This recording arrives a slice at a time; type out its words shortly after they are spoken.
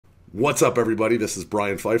What's up, everybody? This is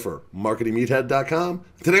Brian Pfeiffer, marketingmeathead.com.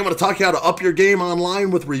 Today I'm going to talk you how to up your game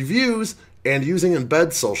online with reviews and using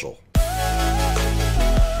EmbedSocial.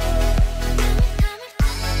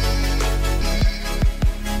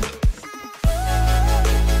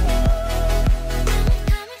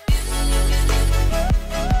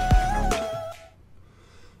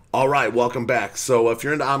 All right, welcome back. So if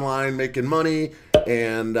you're into online making money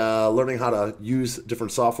and learning how to use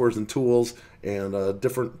different softwares and tools and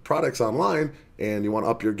different products online, and you want to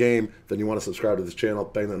up your game, then you want to subscribe to this channel,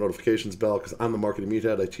 bang that notifications bell, because I'm the Marketing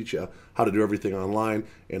Meathead. I teach you how to do everything online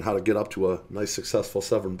and how to get up to a nice, successful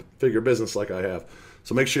 7-figure business like I have.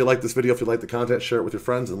 So make sure you like this video if you like the content, share it with your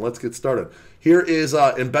friends, and let's get started. Here is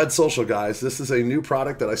EmbedSocial, guys. This is a new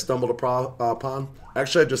product that I stumbled upon.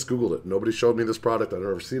 Actually, I just Googled it. Nobody showed me this product. I've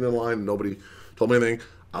never seen it online. Nobody told me anything.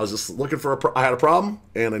 I was just looking for I had a problem,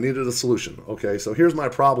 and I needed a solution. Okay, so here's my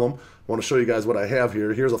problem. I want to show you guys what I have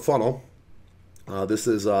here. Here's a funnel. This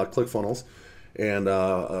is ClickFunnels and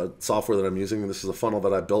software that I'm using. This is a funnel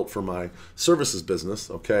that I built for my services business.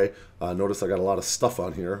 Okay, notice I got a lot of stuff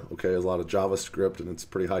on here. Okay, there's a lot of JavaScript and it's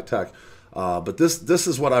pretty high tech. But this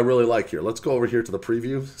is what I really like here. Let's go over here to the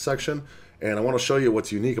preview section, and I want to show you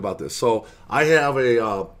what's unique about this. So I have a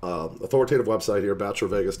authoritative website here,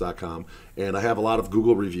 bachelorvegas.com, and I have a lot of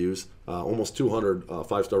Google reviews, almost 200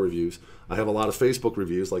 5-star reviews. I have a lot of Facebook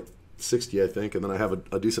reviews, like 60, I think, and then I have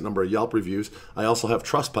a decent number of Yelp reviews. I also have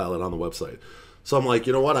Trustpilot on the website. So I'm like,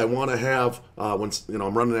 you know what? I want to have I'm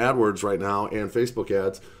running AdWords right now and Facebook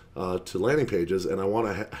ads to landing pages, and I want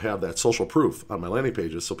to have that social proof on my landing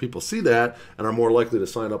pages, so people see that and are more likely to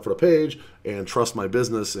sign up for the page and trust my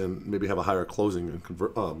business and maybe have a higher closing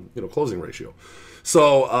and closing ratio.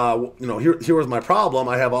 So here was my problem.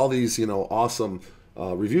 I have all these awesome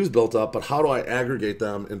reviews built up, but how do I aggregate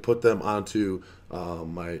them and put them onto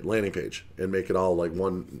my landing page and make it all like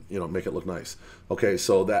one, make it look nice? Okay,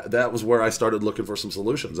 so that was where I started looking for some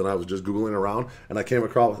solutions, and I was just Googling around, and I came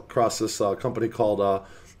across this company called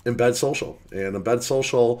EmbedSocial, and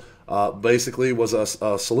EmbedSocial basically was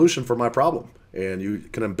a solution for my problem. And you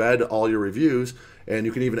can embed all your reviews, and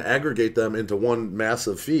you can even aggregate them into one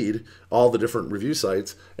massive feed, all the different review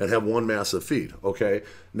sites, and have one massive feed. Okay,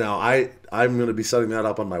 now I'm going to be setting that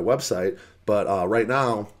up on my website, but right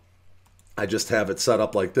now I just have it set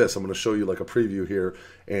up like this. I'm going to show you like a preview here,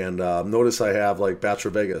 and notice I have like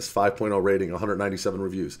Bachelor Vegas 5.0 rating, 197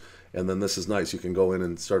 reviews, and then this is nice. You can go in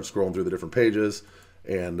and start scrolling through the different pages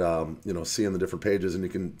and seeing the different pages, and you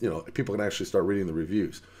can people can actually start reading the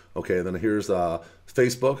reviews. Okay, and then here's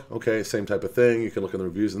Facebook. Okay, same type of thing. You can look at the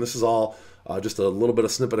reviews, and this is all just a little bit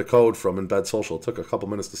of snippet of code from EmbedSocial. It took a couple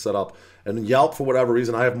minutes to set up. And Yelp, for whatever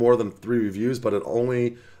reason, I have more than 3 reviews, but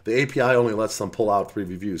the API only lets them pull out 3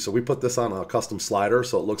 reviews. So we put this on a custom slider,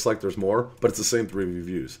 so it looks like there's more, but it's the same 3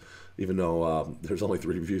 reviews, even though there's only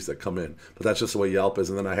 3 reviews that come in. But that's just the way Yelp is.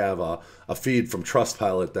 And then I have a feed from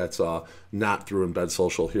Trustpilot that's not through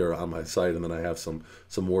EmbedSocial here on my site, and then I have some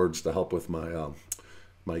words to help with my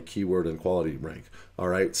keyword and quality rank. All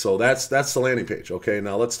right, so that's the landing page. Okay,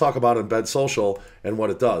 now let's talk about EmbedSocial and what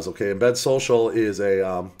it does. Okay, EmbedSocial is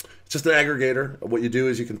it's just an aggregator. What you do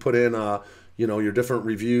is you can put in your different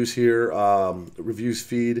reviews here, reviews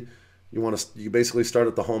feed. You basically start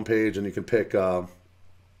at the home page, and you can pick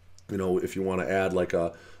if you want to add like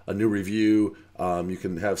a new review. You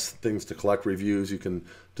can have things to collect reviews. You can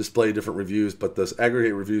display different reviews, but this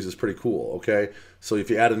aggregate reviews is pretty cool. Okay, so if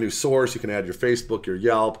you add a new source, you can add your Facebook, your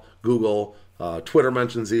Yelp, Google, Twitter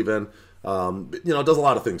mentions even. It does a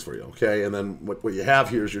lot of things for you. Okay, and then what you have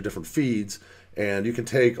here is your different feeds, and you can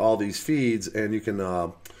take all these feeds and you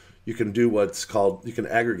can do what's called, you can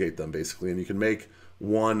aggregate them basically, and you can make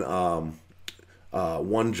one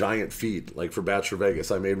giant feed. Like for Bachelor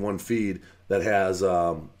Vegas, I made one feed that has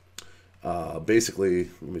basically,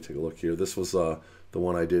 let me take a look here. This was the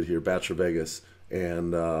one I did here, Bachelor Vegas,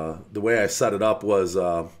 and the way I set it up was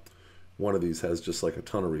one of these has just like a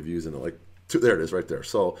ton of reviews in it. Like there it is right there.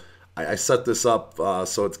 So I set this up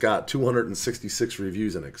so it's got 266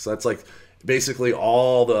 reviews in it. So that's like basically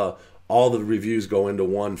all the reviews go into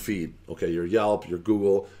one feed. Okay, your Yelp, your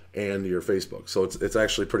Google, and your Facebook. So it's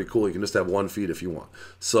actually pretty cool. You can just have one feed if you want.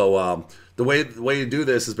 So the way you do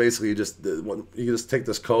this is basically you just take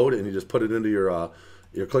this code and you just put it into your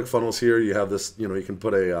ClickFunnels here. You have this, you can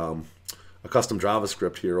put a custom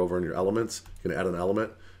JavaScript here over in your elements. You can add an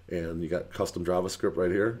element, and you got custom JavaScript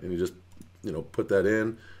right here, and you just put that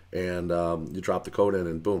in, and you drop the code in,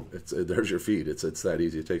 and boom, there's your feed. It's that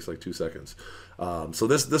easy. It takes like 2 seconds. So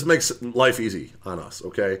this makes life easy on us.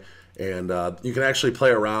 Okay, and you can actually play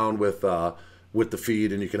around with the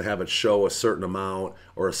feed, and you can have it show a certain amount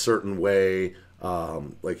or a certain way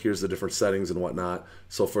Like here's the different settings and whatnot.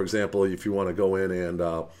 So for example, if you want to go in and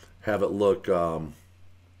have it look, and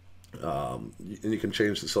you can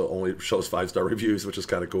change this so it only shows 5-star reviews, which is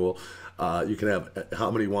kind of cool. You can have how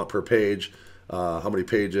many you want per page, how many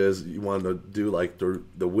pages you want to do, like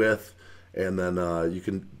the width, and then you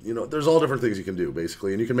can, there's all different things you can do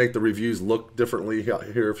basically, and you can make the reviews look differently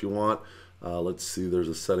here if you want. Let's see, there's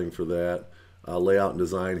a setting for that. Layout and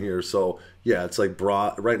design here. So yeah, it's like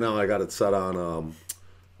broad. Right now I got it set on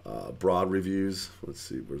broad reviews. Let's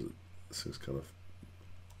see, where's it? This is kind of,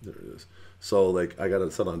 there it is. So like I got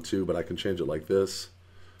it set on 2, but I can change it like this,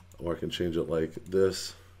 or I can change it like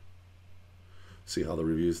this. See how the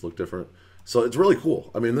reviews look different. So it's really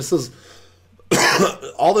cool. I mean, this is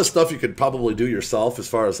all this stuff you could probably do yourself as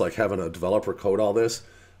far as like having a developer code all this.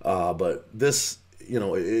 But this,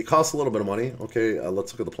 it costs a little bit of money. Okay,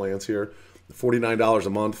 let's look at the plans here. $49 a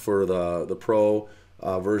month for the Pro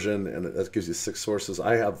version, and that gives you 6 sources.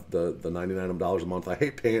 I have the $99 a month. I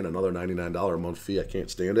hate paying another $99 a month fee. I can't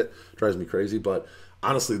stand it. It drives me crazy. But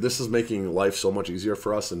honestly, this is making life so much easier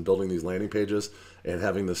for us in building these landing pages and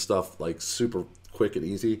having this stuff like super quick and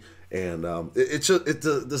easy. And it's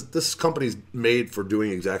just this company's made for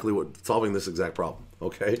doing exactly solving this exact problem.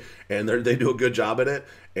 Okay, and they do a good job at it.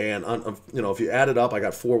 And if you add it up, I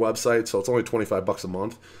got 4 websites, so it's only $25 a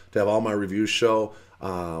month to have all my reviews show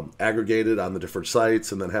aggregated on the different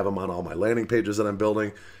sites, and then have them on all my landing pages that I'm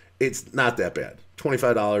building. It's not that bad.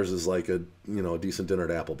 $25 is like a decent dinner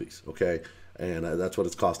at Applebee's. Okay, and that's what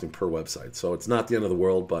it's costing per website. So it's not the end of the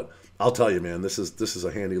world, but I'll tell you, man, this is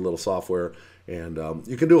a handy little software. And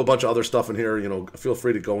you can do a bunch of other stuff in here. Feel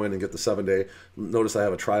free to go in and get the 7-day. Notice I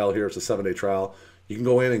have a trial here. It's a 7-day trial. You can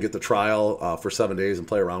go in and get the trial for 7 days and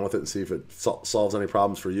play around with it and see if it solves any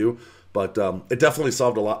problems for you. But it definitely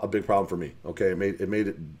solved a big problem for me. Okay, it made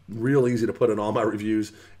it real easy to put in all my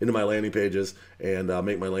reviews into my landing pages and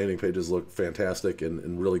make my landing pages look fantastic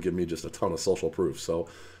and really give me just a ton of social proof. So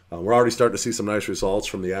we're already starting to see some nice results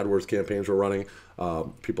from the AdWords campaigns we're running.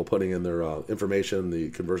 People putting in their information.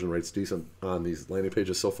 The conversion rate's decent on these landing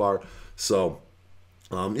pages so far. So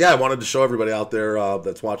yeah, I wanted to show everybody out there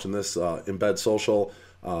that's watching this EmbedSocial.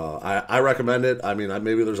 I recommend it. I mean,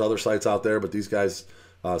 maybe there's other sites out there, but these guys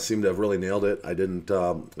seem to have really nailed it. I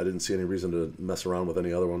didn't see any reason to mess around with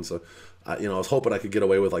any other ones. So, I was hoping I could get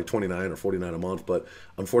away with like $29 or $49 a month, but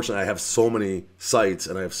unfortunately I have so many sites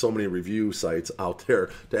and I have so many review sites out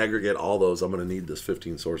there to aggregate all those. I'm going to need this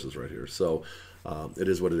 15 sources right here. So it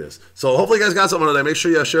is what it is. So hopefully you guys got something today. Make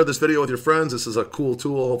sure you share this video with your friends. This is a cool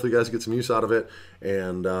tool. Hopefully you guys get some use out of it.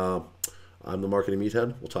 And I'm the Marketing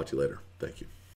Meathead. We'll talk to you later. Thank you.